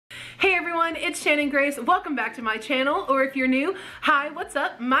everyone, it's Shannon Grace. Welcome back to my channel, or if you're new, hi, what's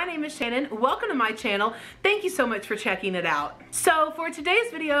up? My name is Shannon. Welcome to my channel. Thank you so much for checking it out. So for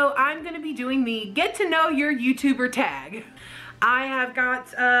today's video, I'm going to be doing the Get to Know Your YouTuber tag. I have got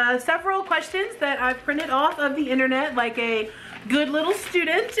several questions that I've printed off of the internet like a good little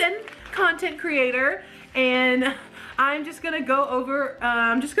student and content creator, and I'm just gonna go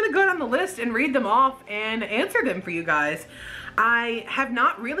down the list and read them off and answer them for you guys. I have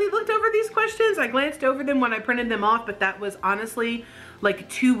not really looked over these questions. I glanced over them when I printed them off, but that was honestly like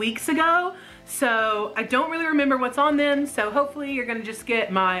 2 weeks ago. So I don't really remember what's on them. So hopefully you're gonna just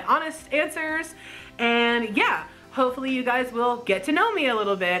get my honest answers. And yeah, hopefully you guys will get to know me a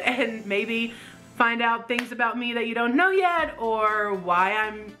little bit and maybe find out things about me that you don't know yet, or why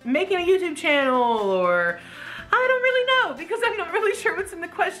I'm making a YouTube channel, or I don't really know because I'm not really sure what's in the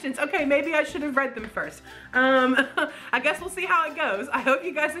questions. Okay, maybe I should have read them first. I guess we'll see how it goes. I hope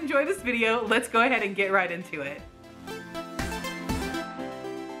you guys enjoy this video. Let's go ahead and get right into it.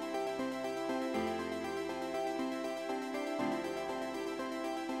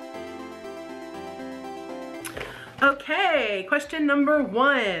 Okay, question number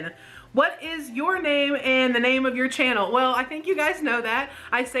 1. What is your name and the name of your channel? Well, I think you guys know that.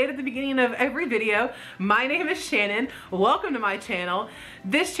 I say it at the beginning of every video. My name is Shannon. Welcome to my channel.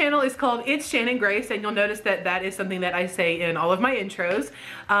 This channel is called It's Shannon Grace, and you'll notice that that is something that I say in all of my intros.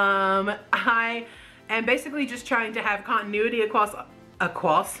 I am basically just trying to have continuity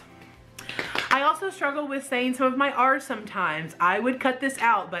across. I also struggle with saying some of my R's sometimes. I would cut this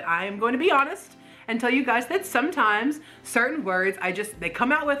out, but I am going to be honest and tell you guys that sometimes certain words, they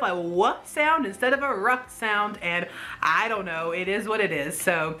come out with a "wh" sound instead of a "r" sound, and I don't know, it is what it is.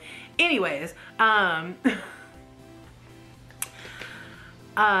 So anyways, the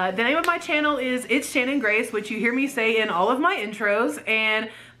name of my channel is It's Shannon Grace, which you hear me say in all of my intros, and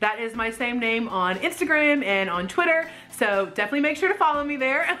that is my same name on Instagram and on Twitter, so definitely make sure to follow me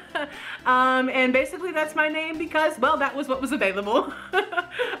there. And basically that's my name because, well, that was what was available.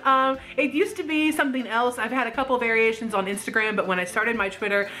 It used to be something else. I've had a couple variations on Instagram, but when I started my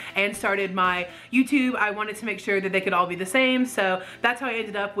Twitter and started my YouTube, I wanted to make sure that they could all be the same, so that's how I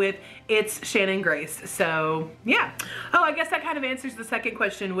ended up with It's Shannon Grace. So yeah. Oh, I guess that kind of answers the second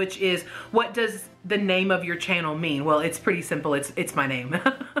question, which is, what does the name of your channel mean? Well, it's pretty simple. It's my name.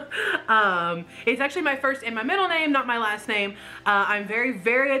 It's actually my first and my middle name, not my last name. I'm very,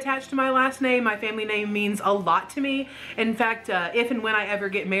 very attached to my last name. My family name means a lot to me. In fact, if and when I ever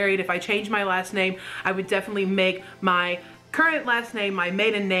get married, if I change my last name, I would definitely make my current last name, my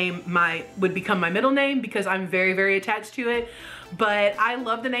maiden name, would become my middle name, because I'm very, very attached to it. But I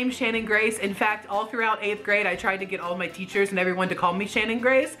love the name Shannon Grace. In fact, all throughout 8th grade, I tried to get all my teachers and everyone to call me Shannon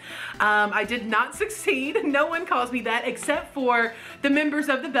Grace. I did not succeed. No one calls me that except for the members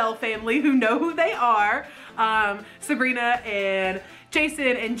of the Bell family who know who they are. Sabrina and Jason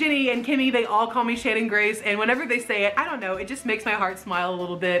and Jenny and Kimmy, they all call me Shannon Grace, and whenever they say it, I don't know, it just makes my heart smile a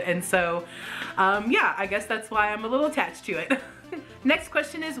little bit, and so, yeah, I guess that's why I'm a little attached to it. Next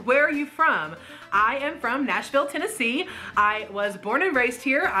question is, where are you from? I am from Nashville, Tennessee. I was born and raised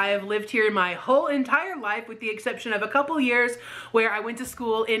here. I have lived here my whole entire life, with the exception of a couple years where I went to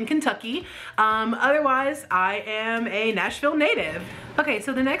school in Kentucky. Otherwise, I am a Nashville native. Okay,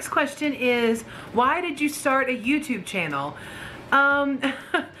 so the next question is, why did you start a YouTube channel?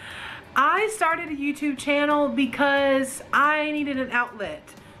 I started a YouTube channel because I needed an outlet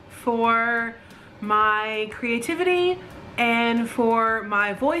for my creativity and for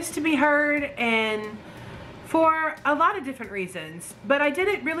my voice to be heard, and for a lot of different reasons. But I did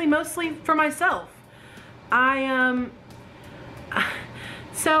it really mostly for myself.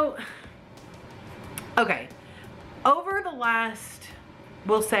 Okay, over the last,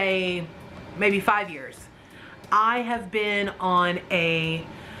 we'll say maybe 5 years, I have been on a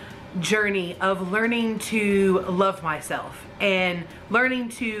journey of learning to love myself and learning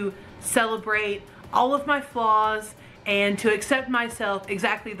to celebrate all of my flaws and to accept myself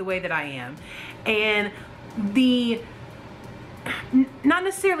exactly the way that I am. And not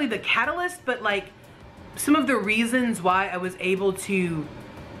necessarily the catalyst, but like some of the reasons why I was able to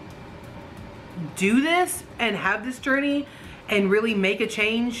do this and have this journey and really make a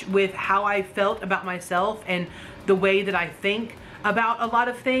change with how I felt about myself and the way that I think about a lot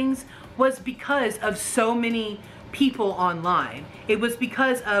of things, was because of so many people online. It was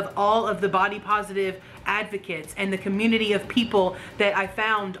because of all of the body positive advocates and the community of people that I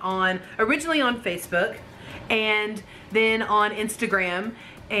found originally on Facebook, and then on Instagram,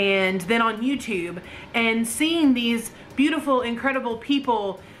 and then on YouTube, and seeing these beautiful, incredible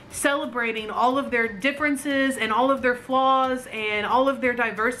people celebrating all of their differences and all of their flaws and all of their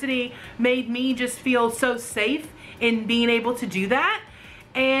diversity made me just feel so safe in being able to do that.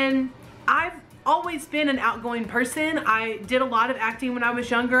 And I've always been an outgoing person. I did a lot of acting when I was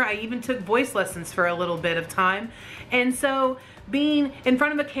younger. I even took voice lessons for a little bit of time. And so being in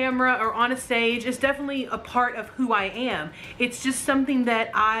front of a camera or on a stage is definitely a part of who I am. It's just something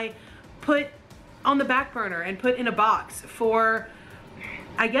that I put on the back burner and put in a box for,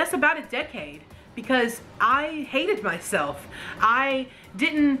 I guess, about a decade, because I hated myself. I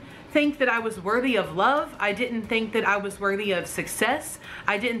didn't think that I was worthy of love. I didn't think that I was worthy of success.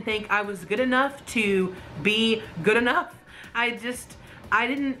 I didn't think I was good enough to be good enough. I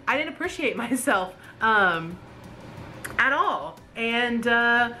didn't appreciate myself at all. And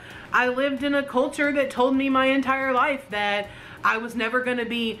I lived in a culture that told me my entire life that I was never gonna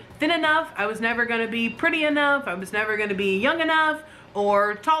be thin enough, I was never gonna be pretty enough, I was never gonna be young enough,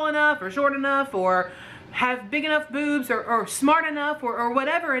 or tall enough, or short enough, or have big enough boobs, or smart enough, or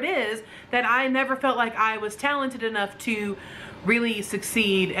whatever it is, that I never felt like I was talented enough to really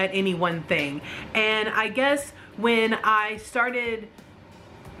succeed at any one thing. And I guess when I started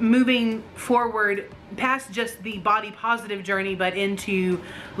moving forward past just the body positive journey, but into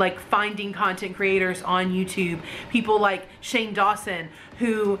like finding content creators on YouTube, people like Shane Dawson,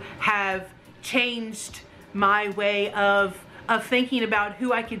 who have changed my way of thinking about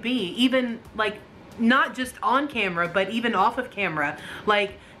who I could be, even like not just on camera, but even off of camera,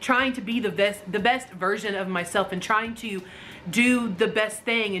 like trying to be the best version of myself and trying to do the best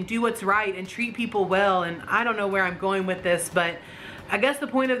thing and do what's right and treat people well. And I don't know where I'm going with this, but I guess the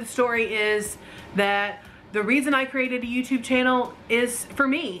point of the story is that the reason I created a YouTube channel is for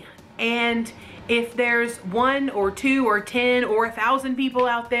me. And if there's 1 or 2 or 10 or 1,000 people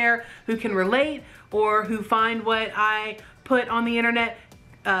out there who can relate, or who find what I put on the internet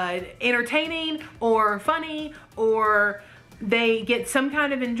entertaining or funny, or they get some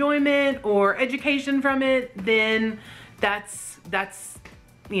kind of enjoyment or education from it, then that's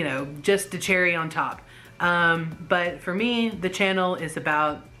you know, just the cherry on top. But for me, the channel is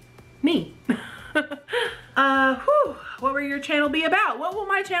about me. What will your channel be about? What will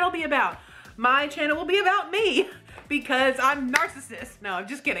my channel be about? My channel will be about me, because I'm narcissist. No, I'm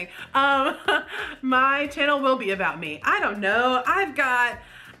just kidding. My channel will be about me. I don't know.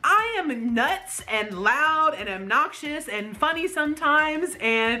 I am nuts and loud and obnoxious and funny sometimes,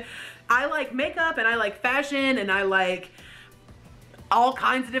 and I like makeup and I like fashion and I like all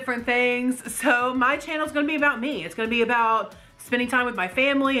kinds of different things. So my channel is going to be about me. It's going to be about spending time with my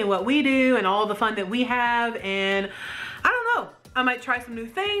family and what we do and all the fun that we have. And I don't know, I might try some new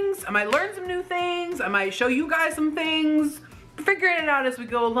things. I might learn some new things. I might show you guys some things. Figuring it out as we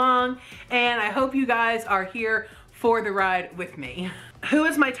go along. And I hope you guys are here for the ride with me. Who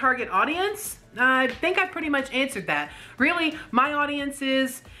is my target audience? I think I pretty much answered that. Really, my audience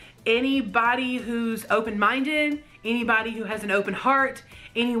is anybody who's open-minded, anybody who has an open heart,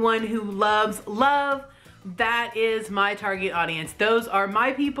 anyone who loves love. That is my target audience. Those are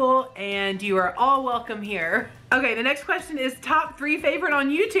my people, and you are all welcome here. Okay, the next question is top 3 favorite on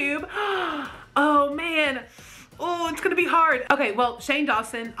YouTube. Oh man, oh, it's gonna be hard. Okay, well, Shane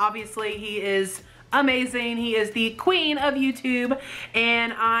Dawson, obviously he is amazing. He is the queen of YouTube,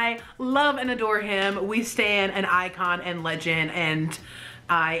 and I love and adore him. We stan an icon and legend, and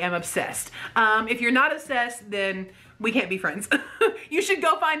I am obsessed. If you're not obsessed, then we can't be friends. You should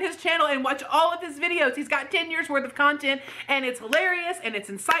go find his channel and watch all of his videos. He's got 10 years worth of content, and it's hilarious, and it's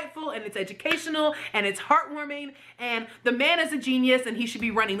insightful, and it's educational, and it's heartwarming, and the man is a genius, and he should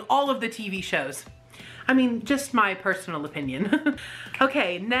be running all of the TV shows. I mean, just my personal opinion.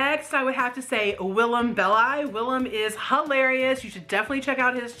 Okay, next I would have to say Willem Belli. Willem is hilarious. You should definitely check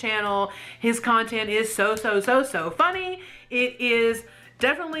out his channel. His content is so funny. It is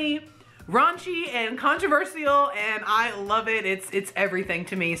definitely raunchy and controversial, and I love it. It's everything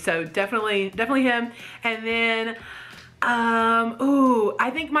to me. So definitely him. And then I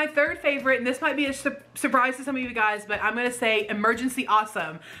think my third favorite, and this might be a surprise to some of you guys, but I'm gonna say Emergency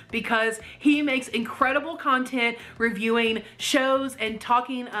Awesome, because he makes incredible content reviewing shows and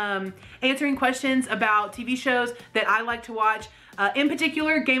talking, answering questions about TV shows that I like to watch. In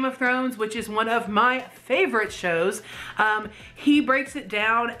particular, Game of Thrones, which is one of my favorite shows. He breaks it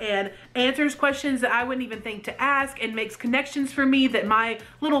down and answers questions that I wouldn't even think to ask, and makes connections for me that my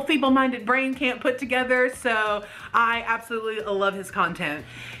little feeble-minded brain can't put together. So I absolutely love his content.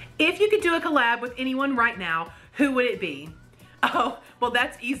 If you could do a collab with anyone right now, who would it be? Oh, well,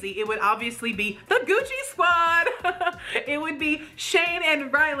 that's easy. It would obviously be the Gucci Squad. It would be Shane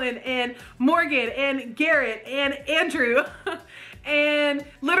and Rylan and Morgan and Garrett and Andrew. and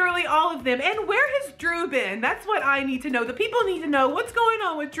literally all of them. And where has Drew been? That's what I need to know. The people need to know what's going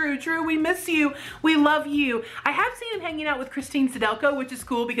on with Drew. Drew, we miss you. We love you. I have seen him hanging out with Christine Sedelko, which is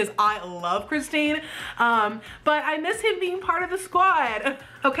cool because I love Christine. But I miss him being part of the squad.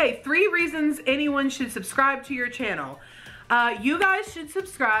 Okay, 3 reasons anyone should subscribe to your channel. You guys should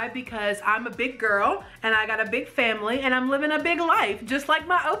subscribe because I'm a big girl and I got a big family and I'm living a big life, just like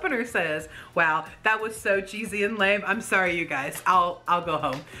my opener says. Wow, that was so cheesy and lame. I'm sorry, you guys. I'll go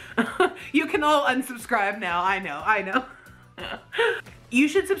home. You can all unsubscribe now. I know. You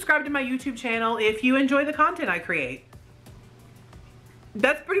should subscribe to my YouTube channel if you enjoy the content I create.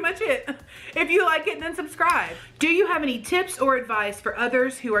 That's pretty much it. If you like it, then subscribe. Do you have any tips or advice for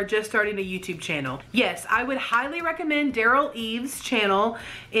others who are just starting a YouTube channel? Yes, I would highly recommend Daryl Eves' channel.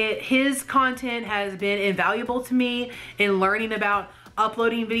 His content has been invaluable to me in learning about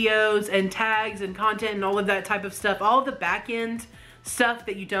uploading videos and tags and content and all of that type of stuff. All of the back end stuff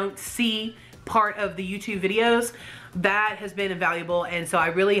that you don't see part of the YouTube videos, that has been invaluable. And so I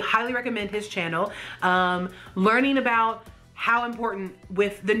really highly recommend his channel. Learning about how important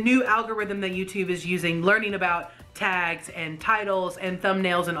with the new algorithm that YouTube is using, learning about tags and titles and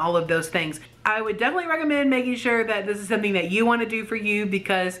thumbnails and all of those things. I would definitely recommend making sure that this is something that you want to do for you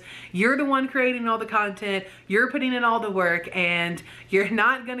because you're the one creating all the content, you're putting in all the work, and you're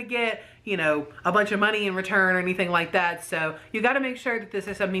not gonna get, you know, a bunch of money in return or anything like that. So you got to make sure that this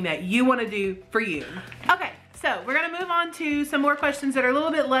is something that you want to do for you. Okay. So we're gonna move on to some more questions that are a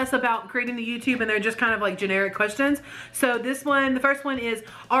little bit less about creating the YouTube and they're just kind of like generic questions. So this one, the first one is,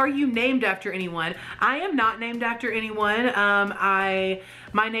 are you named after anyone? I am not named after anyone. My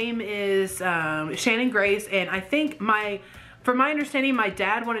name is Shannon Grace, and I think from my understanding, my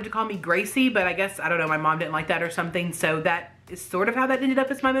dad wanted to call me Gracie, but I guess, I don't know, my mom didn't like that or something, so that is sort of how that ended up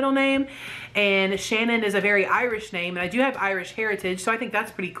as my middle name. And Shannon is a very Irish name, and I do have Irish heritage, so I think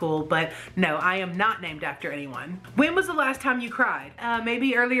that's pretty cool, but no, I am not named after anyone. When was the last time you cried?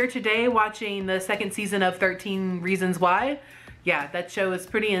 Maybe earlier today watching the 2nd season of 13 Reasons Why. Yeah, that show is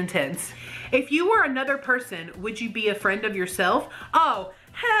pretty intense. If you were another person, would you be a friend of yourself? Oh,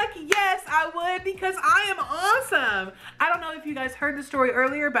 heck yes, I would, because I am awesome. I don't know if you guys heard the story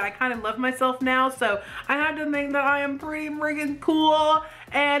earlier, but I kind of love myself now, so I have to think that I am pretty friggin' cool,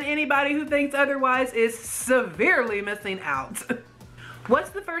 and anybody who thinks otherwise is severely missing out. What's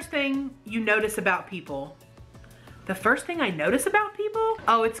the first thing you notice about people? The first thing I notice about people?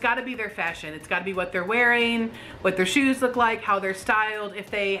 Oh, it's gotta be their fashion. It's gotta be what they're wearing, what their shoes look like, how they're styled, if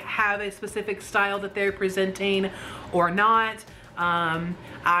they have a specific style that they're presenting or not.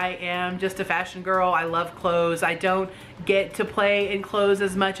 I am just a fashion girl. I love clothes. I don't get to play in clothes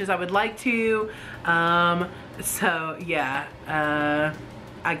as much as I would like to. So yeah,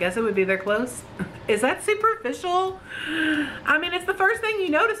 I guess it would be their clothes. Is that superficial? I mean, it's the first thing you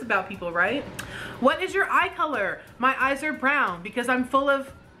notice about people, right? What is your eye color? My eyes are brown because I'm full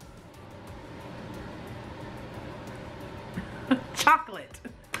of chocolate.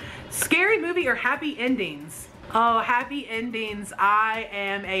 Scary movie or happy endings? Oh, happy endings. I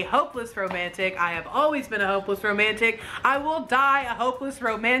am a hopeless romantic. I have always been a hopeless romantic. I will die a hopeless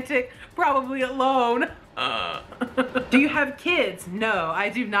romantic, probably alone. Do you have kids? No, I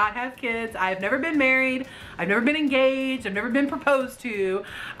do not have kids. I've never been married. I've never been engaged. I've never been proposed to.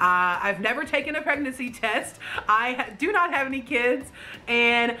 I've never taken a pregnancy test. I do not have any kids.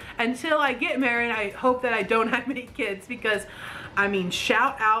 And until I get married, I hope that I don't have any kids because, I mean,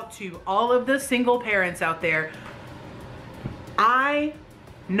 shout out to all of the single parents out there.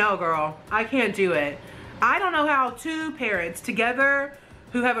 No girl, I can't do it. I don't know how 2 parents together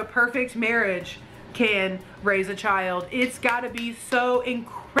who have a perfect marriage can raise a child. It's gotta be so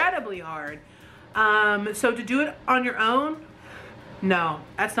incredibly hard. So to do it on your own, no,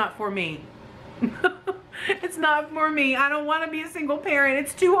 that's not for me. It's not for me. I don't wanna be a single parent,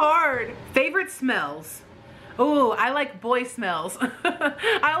 it's too hard. Favorite smells? Oh, I like boy smells.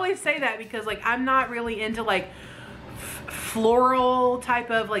 I always say that because like I'm not really into like floral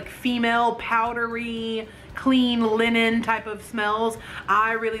type of like female powdery clean linen type of smells.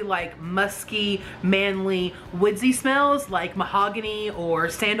 I really like musky, manly, woodsy smells like mahogany or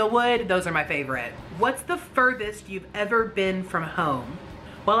sandalwood. Those are my favorite. What's the furthest you've ever been from home?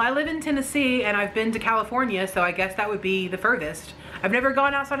 Well, I live in Tennessee and I've been to California, so I guess that would be the furthest. I've never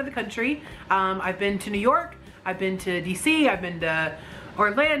gone outside of the country. I've been to New York, I've been to DC, I've been to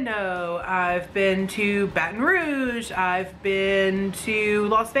Orlando, I've been to Baton Rouge, I've been to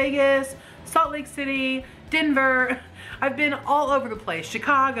Las Vegas, Salt Lake City, Denver. I've been all over the place.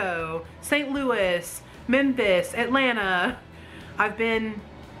 Chicago, St. Louis, Memphis, Atlanta. I've been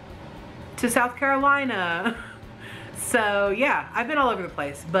to South Carolina. So yeah, I've been all over the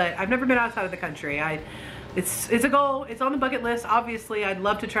place, but I've never been outside of the country. It's a goal. It's on the bucket list. Obviously, I'd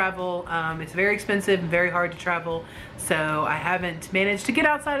love to travel. It's very expensive and very hard to travel, so I haven't managed to get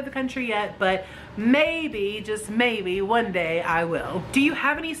outside of the country yet, but maybe, just maybe, one day I will. Do you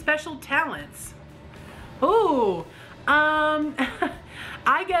have any special talents? Ooh,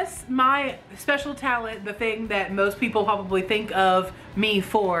 I guess my special talent, the thing that most people probably think of me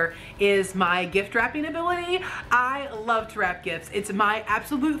for, is my gift wrapping ability. I love to wrap gifts. It's my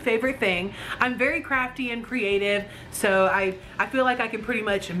absolute favorite thing. I'm very crafty and creative, so I feel like I can pretty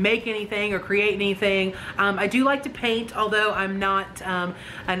much make anything or create anything. I do like to paint, although I'm not an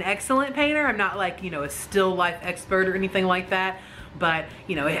excellent painter. I'm not like, you know, a still life expert or anything like that, but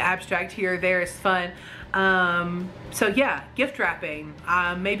you know, abstract here or there is fun. So yeah, gift wrapping.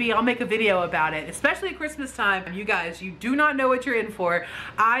 Maybe I'll make a video about it, especially at Christmas time. You guys, you do not know what you're in for.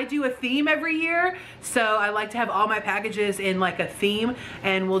 I do a theme every year, so I like to have all my packages in like a theme,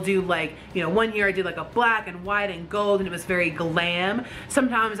 and we'll do like, you know, one year I did like a black and white and gold, and it was very glam.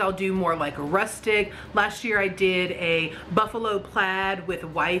 Sometimes I'll do more like rustic. Last year I did a buffalo plaid with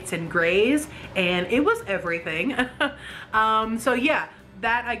whites and grays, and it was everything. So yeah,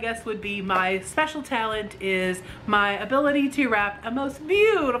 that I guess would be my special talent, is my ability to wrap a most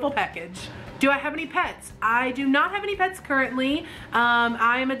beautiful package. Do I have any pets? I do not have any pets currently.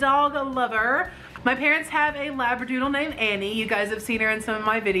 I am a dog lover. My parents have a Labradoodle named Annie. You guys have seen her in some of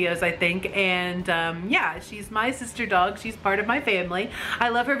my videos, I think. And yeah, she's my sister dog. She's part of my family. I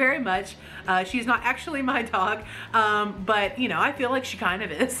love her very much. She's not actually my dog, but you know, I feel like she kind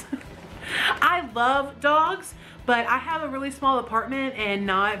of is. I love dogs, but I have a really small apartment and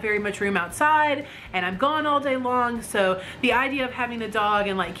not very much room outside, and I'm gone all day long, so the idea of having a dog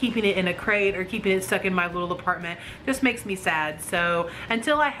and like keeping it in a crate or keeping it stuck in my little apartment just makes me sad. So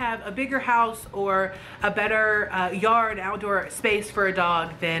until I have a bigger house or a better yard, outdoor space for a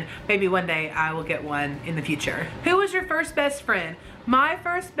dog, then maybe one day I will get one in the future. Who was your first best friend? My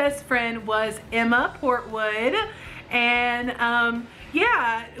first best friend was Emma Portwood, and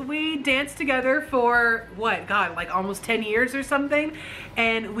yeah, we danced together for what, God, like almost 10 years or something,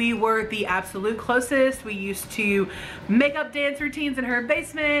 and we were the absolute closest. We used to make up dance routines in her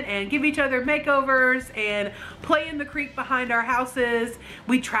basement and give each other makeovers and play in the creek behind our houses.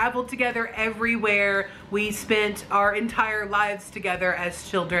 We traveled together everywhere. We spent our entire lives together as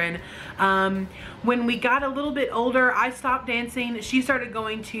children. When we got a little bit older, I stopped dancing. She started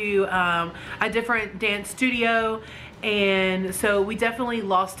going to a different dance studio, and so we definitely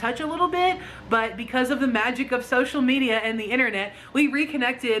lost touch a little bit, but because of the magic of social media and the internet, we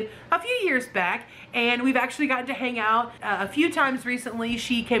reconnected a few years back, and we've actually gotten to hang out a few times recently.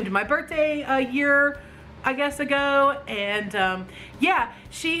 She came to my birthday a year, I guess, ago, and yeah,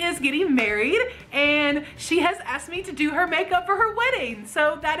 she is getting married, and she has asked me to do her makeup for her wedding,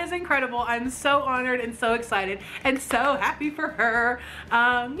 so that is incredible. I'm so honored and so excited and so happy for her.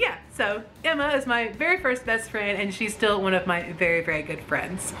 Yeah, so Emma is my very first best friend, and she's still one of my very, very good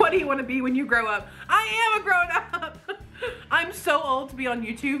friends. What do you want to be when you grow up? I am a grown-up. I'm so old to be on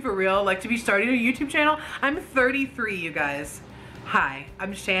YouTube, for real, like to be starting a YouTube channel. I'm 33, you guys. Hi,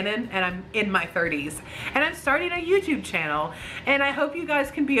 I'm Shannon, and I'm in my 30s, and I'm starting a YouTube channel, and I hope you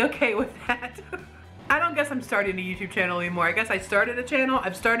guys can be okay with that. I don't guess I'm starting a YouTube channel anymore. I guess I started a channel,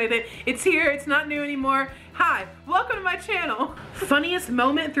 I've started it, it's here, it's not new anymore. Hi, welcome to my channel. Funniest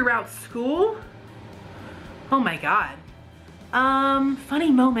moment throughout school? Oh my God.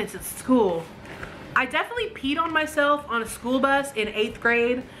 Funny moments at school. I definitely peed on myself on a school bus in 8th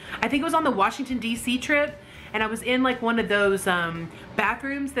grade. I think it was on the Washington, D.C. trip. And I was in like one of those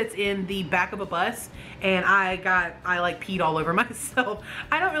bathrooms that's in the back of a bus, and I like peed all over myself.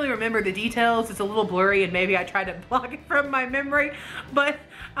 I don't really remember the details. It's a little blurry, and maybe I tried to block it from my memory, but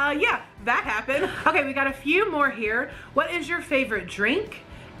yeah, that happened. Okay, we got a few more here. What is your favorite drink,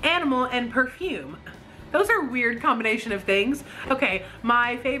 animal, and perfume? Those are a weird combination of things. Okay,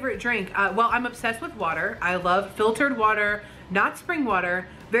 my favorite drink, well, I'm obsessed with water. I love filtered water, not spring water,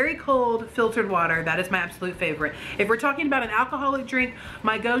 very cold filtered water. That is my absolute favorite. If we're talking about an alcoholic drink,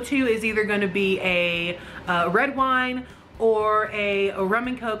 my go-to is either going to be a red wine or a rum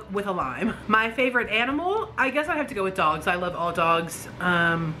and coke with a lime. My favorite animal, I guess I have to go with dogs. I love all dogs.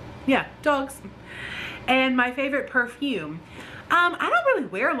 Yeah, dogs. And my favorite perfume. I don't really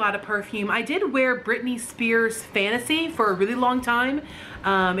wear a lot of perfume. I did wear Britney Spears Fantasy for a really long time.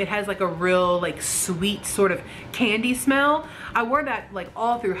 It has like a real like sweet sort of candy smell. I wore that like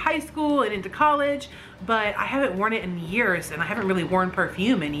all through high school and into college, but I haven't worn it in years, and I haven't really worn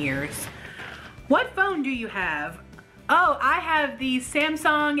perfume in years. What phone do you have? Oh, I have the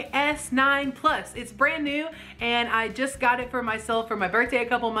Samsung S9 Plus. It's brand new and I just got it for myself for my birthday a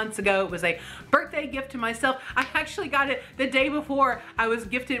couple months ago. It was a birthday gift to myself. I actually got it the day before I was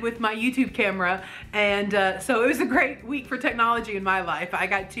gifted with my YouTube camera, and so it was a great week for technology in my life. I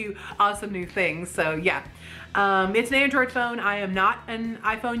got 2 awesome new things, so yeah. It's an Android phone. I am not an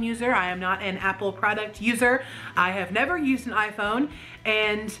iPhone user. I am not an Apple product user. I have never used an iPhone,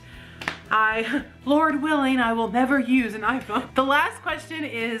 and Lord willing, I will never use an iPhone. The last question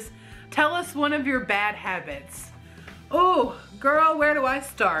is, tell us one of your bad habits. Oh, girl, where do I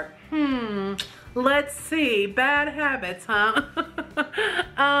start? Let's see, bad habits, huh?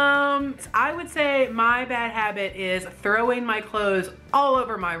 I would say my bad habit is throwing my clothes all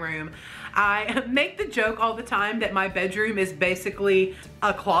over my room. I make the joke all the time that my bedroom is basically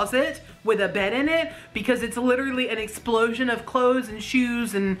a closet with a bed in it, because it's literally an explosion of clothes and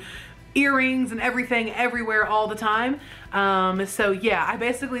shoes and earrings and everything everywhere all the time. So yeah, I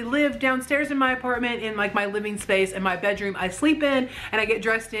basically live downstairs in my apartment in like my living space, and my bedroom I sleep in and I get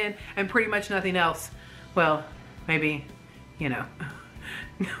dressed in, and pretty much nothing else. Well, maybe, you know.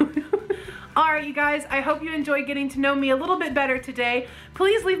 Alright you guys, I hope you enjoyed getting to know me a little bit better today.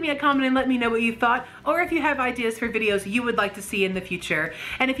 Please leave me a comment and let me know what you thought, or if you have ideas for videos you would like to see in the future.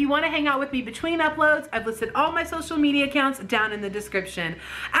 And if you want to hang out with me between uploads, I've listed all my social media accounts down in the description.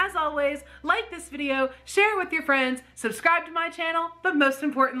 As always, like this video, share it with your friends, subscribe to my channel, but most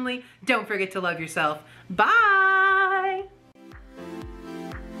importantly, don't forget to love yourself. Bye!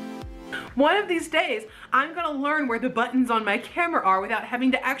 One of these days, I'm gonna learn where the buttons on my camera are without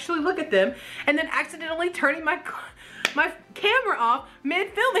having to actually look at them, and then accidentally turning my camera off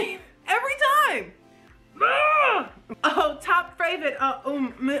mid-filming every time. Oh, top favorite.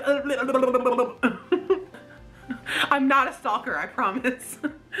 I'm not a stalker, I promise.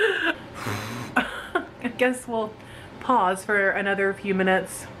 I guess we'll pause for another few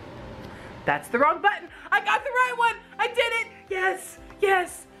minutes. That's the wrong button. I got the right one. I did it. Yes,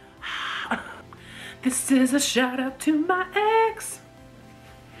 yes. This is a shout out to my ex.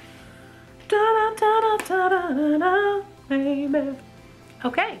 Da da da da da da da, baby.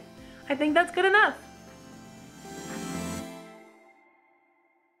 Okay, I think that's good enough.